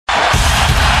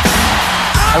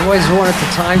I've always wanted to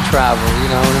time travel, you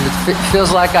know, and it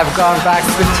feels like I've gone back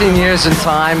 15 years in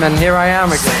time, and here I am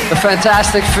again. A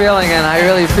fantastic feeling, and I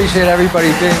really appreciate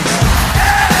everybody being here.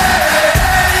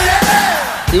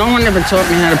 No one ever taught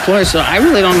me how to play, so I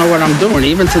really don't know what I'm doing.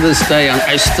 Even to this day,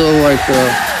 I still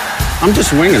I'm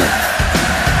just winging it.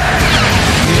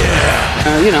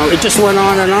 Yeah. It just went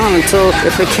on until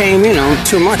it became,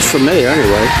 too much for me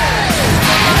anyway.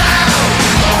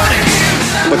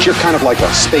 But you're kind of like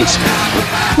a spaceman.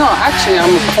 No, actually,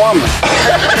 I'm a plumber.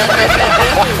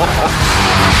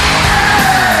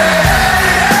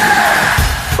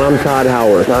 I'm Todd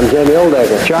Howard. I'm Jamie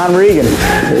Oldecker. John Regan.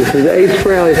 This is Ace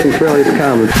Frehley from Frehley's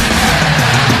Commons.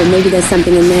 But maybe there's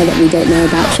something in there that we don't know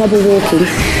about. Trouble walking.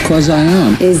 Because I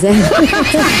am. Is there? It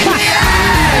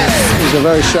was a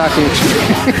very shocking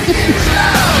experience.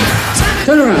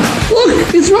 Turn around.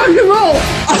 Look, it's rock and roll.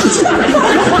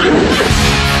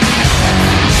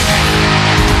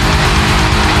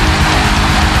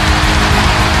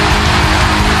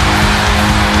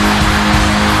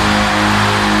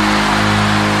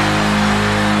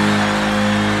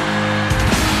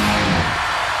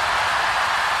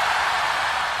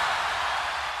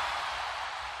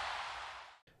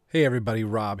 Hey everybody,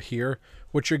 Rob here.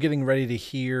 What you're getting ready to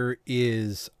hear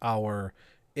is our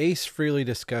Ace Frehley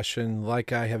discussion.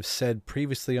 Like I have said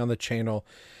previously on the channel,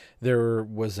 there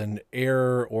was an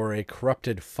error or a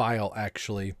corrupted file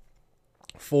actually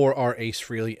for our Ace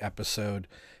Frehley episode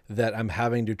that I'm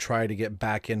having to try to get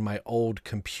back in my old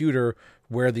computer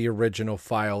where the original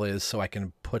file is so I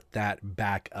can put that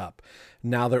back up.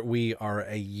 Now that we are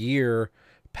a year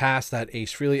past that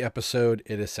Ace Frehley episode,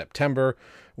 it is September.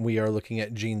 We are looking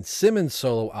at Gene Simmons'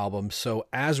 solo album. So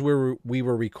as we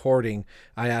were recording,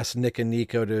 I asked Nick and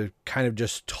Nico to kind of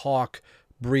just talk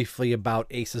briefly about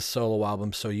Ace's solo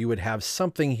album, so you would have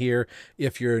something here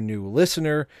if you're a new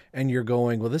listener and you're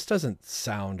going, well, this doesn't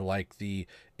sound like the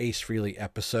Ace Frehley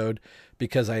episode,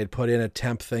 because I had put in a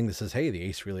temp thing that says, hey, the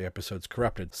Ace Frehley episode's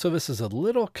corrupted. So this is a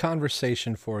little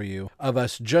conversation for you of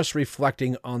us just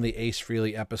reflecting on the Ace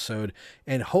Frehley episode,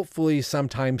 and hopefully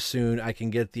sometime soon I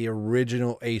can get the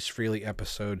original Ace Frehley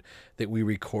episode that we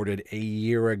recorded a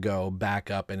year ago back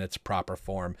up in its proper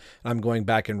form. I'm going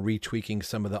back and retweaking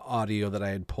some of the audio that I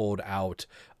had pulled out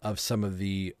of some of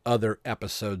the other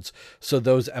episodes. So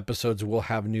those episodes will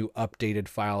have new updated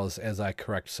files as I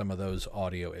correct some of those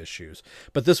audio issues.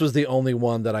 But this was the only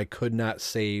one that I could not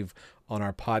save on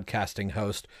our podcasting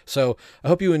host. So I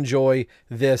hope you enjoy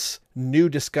this new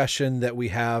discussion that we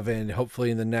have, and hopefully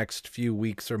in the next few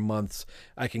weeks or months,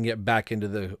 I can get back into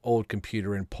the old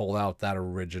computer and pull out that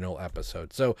original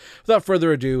episode. So without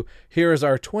further ado, here is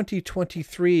our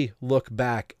 2023 look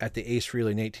back at the Ace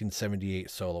Frehley 1978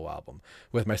 solo album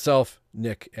with myself,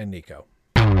 Nick, and Nico.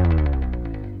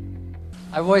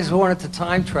 I've always wanted to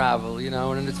time travel, you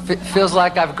know, and it feels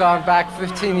like I've gone back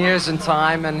 15 years in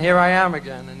time, and here I am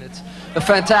again, and it's a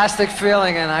fantastic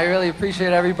feeling, and I really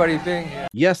appreciate everybody being here.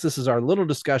 Yes, this is our little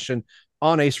discussion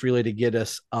on Ace Frehley to get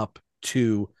us up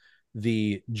to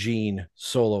the Gene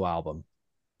solo album.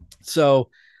 So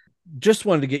just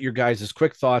wanted to get your guys'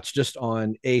 quick thoughts just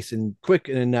on Ace, and quick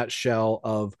in a nutshell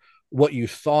of what you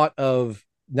thought of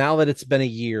now that it's been a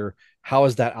year. How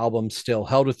has that album still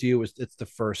held with you? It's the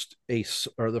first Ace,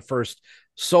 or the first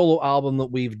solo album that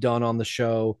we've done on the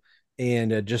show,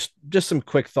 and just some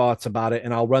quick thoughts about it.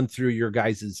 And I'll run through your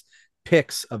guys'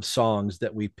 picks of songs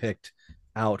that we picked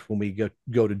out when we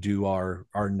go to do our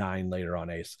 9 later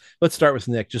on Ace. Let's start with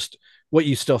Nick. Just what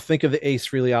you still think of the Ace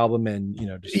Frehley album, and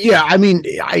I mean,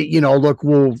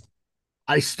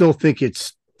 I still think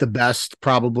it's the best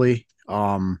probably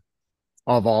of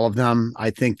all of them.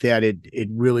 I think that it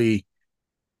really.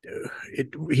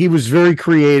 He was very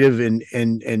creative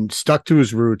and stuck to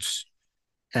his roots,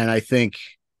 and I think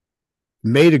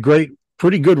made a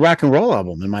pretty good rock and roll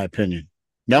album, in my opinion.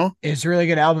 No, it's a really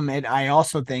good album. I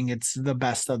also think it's the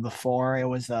best of the 4. It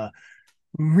was a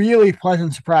really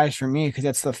pleasant surprise for me because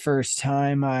it's the first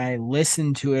time I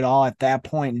listened to it all at that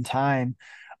point in time.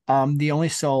 The only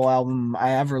solo album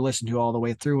I ever listened to all the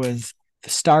way through was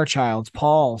Star Child's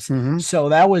Paul's. Mm-hmm. So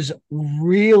that was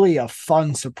really a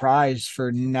fun surprise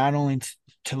for not only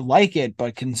to like it,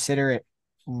 but consider it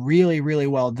really, really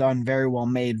well done, very well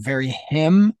made, very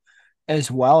him as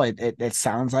well. It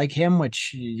sounds like him,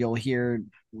 which you'll hear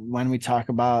when we talk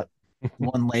about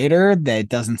one later, that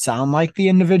doesn't sound like the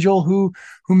individual who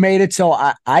made it. So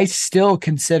I still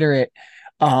consider it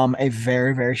a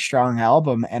very, very strong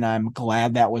album, and I'm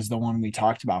glad that was the one we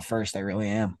talked about first. I really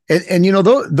am. And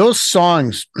those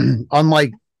songs,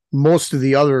 unlike most of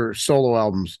the other solo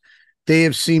albums, they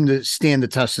have seemed to stand the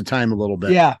test of time a little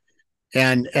bit. Yeah.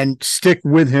 And stick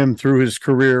with him through his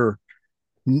career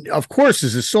of course,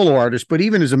 as a solo artist, but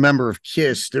even as a member of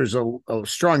Kiss, there's a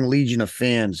strong legion of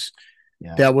fans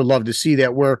that would love to see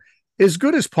that. Where as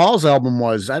good as Paul's album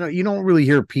was, you don't really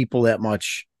hear people that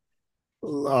much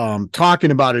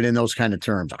talking about it in those kind of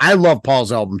terms. I love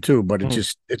Paul's album too, but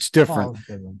it's different.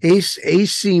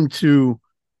 Ace seemed to,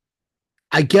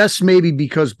 I guess maybe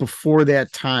because before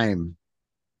that time,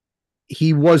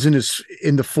 he wasn't as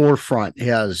in the forefront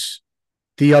as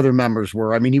the other members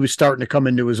were. I mean, he was starting to come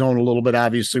into his own a little bit,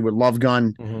 obviously, with Love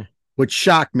Gun, which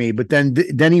shocked me. But then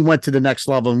he went to the next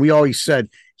level, and we always said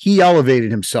he elevated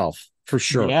himself for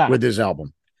sure with his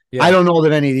album. Yeah. I don't know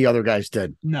that any of the other guys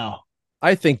did. No.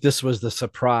 I think this was the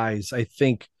surprise. I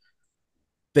think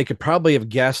they could probably have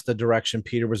guessed the direction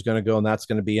Peter was going to go, and that's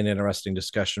going to be an interesting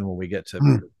discussion when we get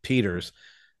to Peter's.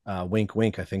 Wink,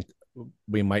 wink. I think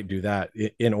we might do that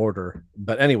in order.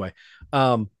 But anyway,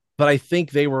 but I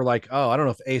think they were like, oh, I don't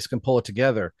know if Ace can pull it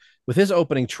together. With his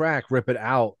opening track, Rip It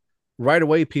Out, right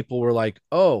away people were like,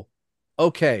 oh,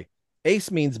 okay,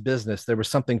 Ace means business. There was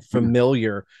something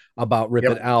familiar about Rip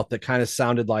It Out that kind of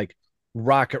sounded like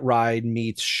Rocket Ride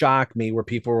meets Shock Me, where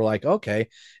people were like, okay.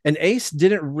 And Ace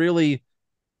didn't really,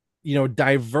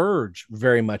 diverge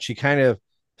very much. He kind of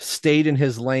stayed in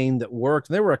his lane that worked.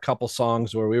 And there were a couple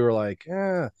songs where we were like,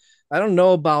 I don't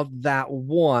know about that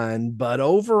one, but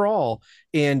overall,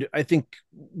 and I think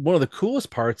one of the coolest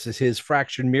parts is his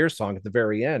Fractured Mirror song at the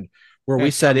very end, where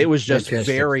we said it was just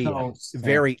very,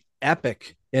 very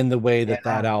epic in the way that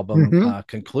album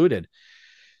concluded.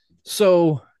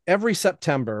 So every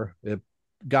September,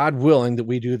 God willing that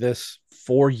we do this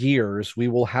for years, we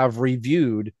will have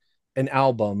reviewed an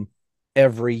album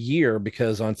every year,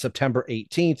 because on September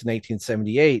 18th,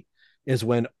 1978 is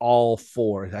when all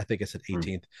four, I think I said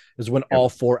 18th, is when all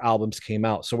four albums came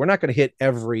out. So we're not going to hit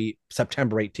every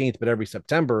September 18th, but every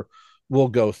September we'll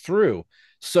go through.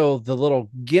 So the little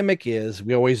gimmick is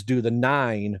we always do the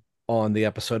 9 on the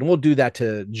episode, and we'll do that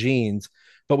to Gene's,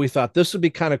 but we thought this would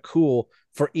be kind of cool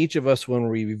for each of us when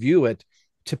we review it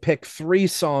to pick 3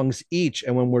 songs each.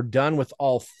 And when we're done with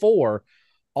all 4,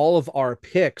 all of our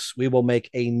picks, we will make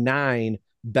a 9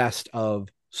 best of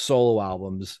solo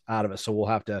albums out of it. So we'll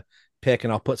have to pick,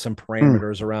 and I'll put some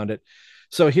parameters around it.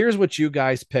 So here's what you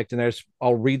guys picked, and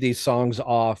I'll read these songs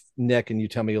off, Nick, and you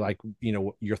tell me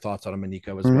your thoughts on them, and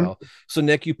Nico as well. So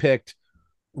Nick, you picked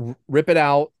Rip It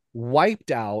Out,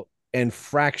 Wiped Out, and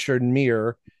Fractured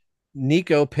Mirror.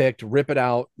 Nico picked Rip It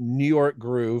Out, New York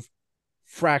Groove,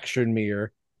 Fractured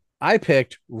Mirror. I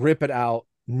picked Rip It Out,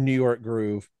 New York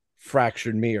Groove,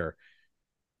 Fractured Mirror.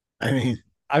 I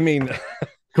mean,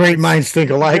 great minds think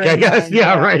alike, I guess.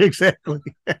 Yeah, right, exactly.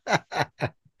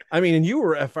 I mean, and you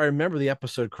were, if I remember the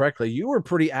episode correctly, you were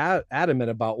pretty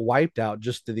adamant about Wiped Out,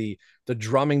 just to the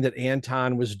drumming that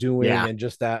Anton was doing, and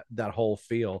just that whole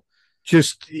feel.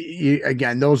 Just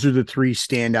again, those are the 3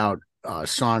 standout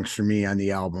songs for me on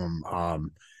the album.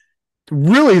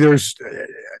 Really, there's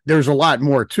a lot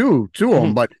more to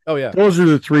them, but those are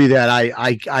the 3 that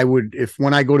I would, if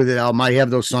when I go to the album, I have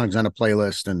those songs on a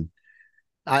playlist. And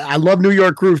I love New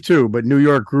York Groove too, but New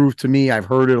York Groove, to me, I've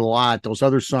heard it a lot. Those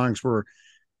other songs were,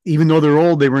 even though they're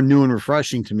old, they were new and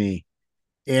refreshing to me,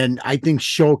 and I think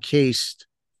showcased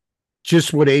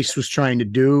just what Ace was trying to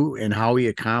do and how he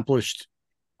accomplished,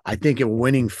 I think, a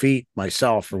winning feat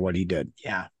myself for what he did.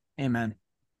 Yeah. Amen.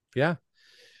 Yeah.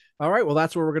 All right. Well,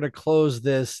 that's where we're going to close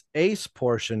this Ace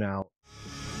portion out.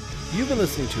 You've been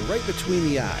listening to Right Between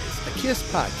the Eyes, a Kiss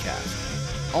podcast.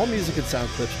 All music and sound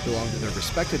clips belong to their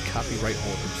respected copyright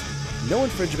holders. No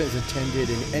infringement is intended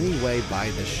in any way by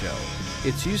this show.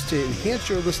 It's used to enhance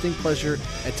your listening pleasure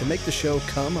and to make the show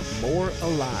come more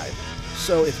alive.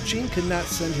 So if Gene could not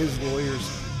send his lawyers,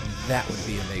 that would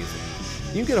be amazing.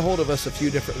 You can get a hold of us a few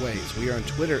different ways. We are on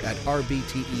Twitter at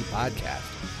RBTE Podcast.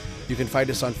 You can find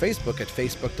us on Facebook at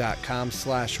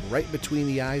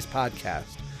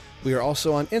facebook.com/rightbetweentheeyespodcast. We are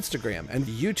also on Instagram and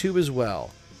YouTube as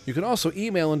well. You can also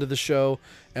email into the show,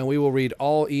 and we will read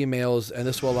all emails, and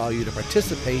this will allow you to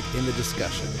participate in the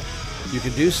discussion. You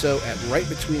can do so at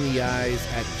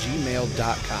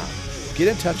rightbetweentheeyes@gmail.com. Get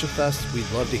in touch with us. We'd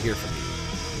love to hear from you.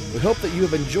 We hope that you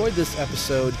have enjoyed this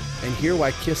episode and hear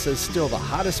why Kiss is still the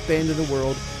hottest band in the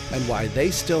world and why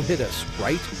they still hit us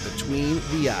right between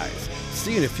the eyes.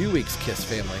 See you in a few weeks, Kiss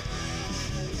family.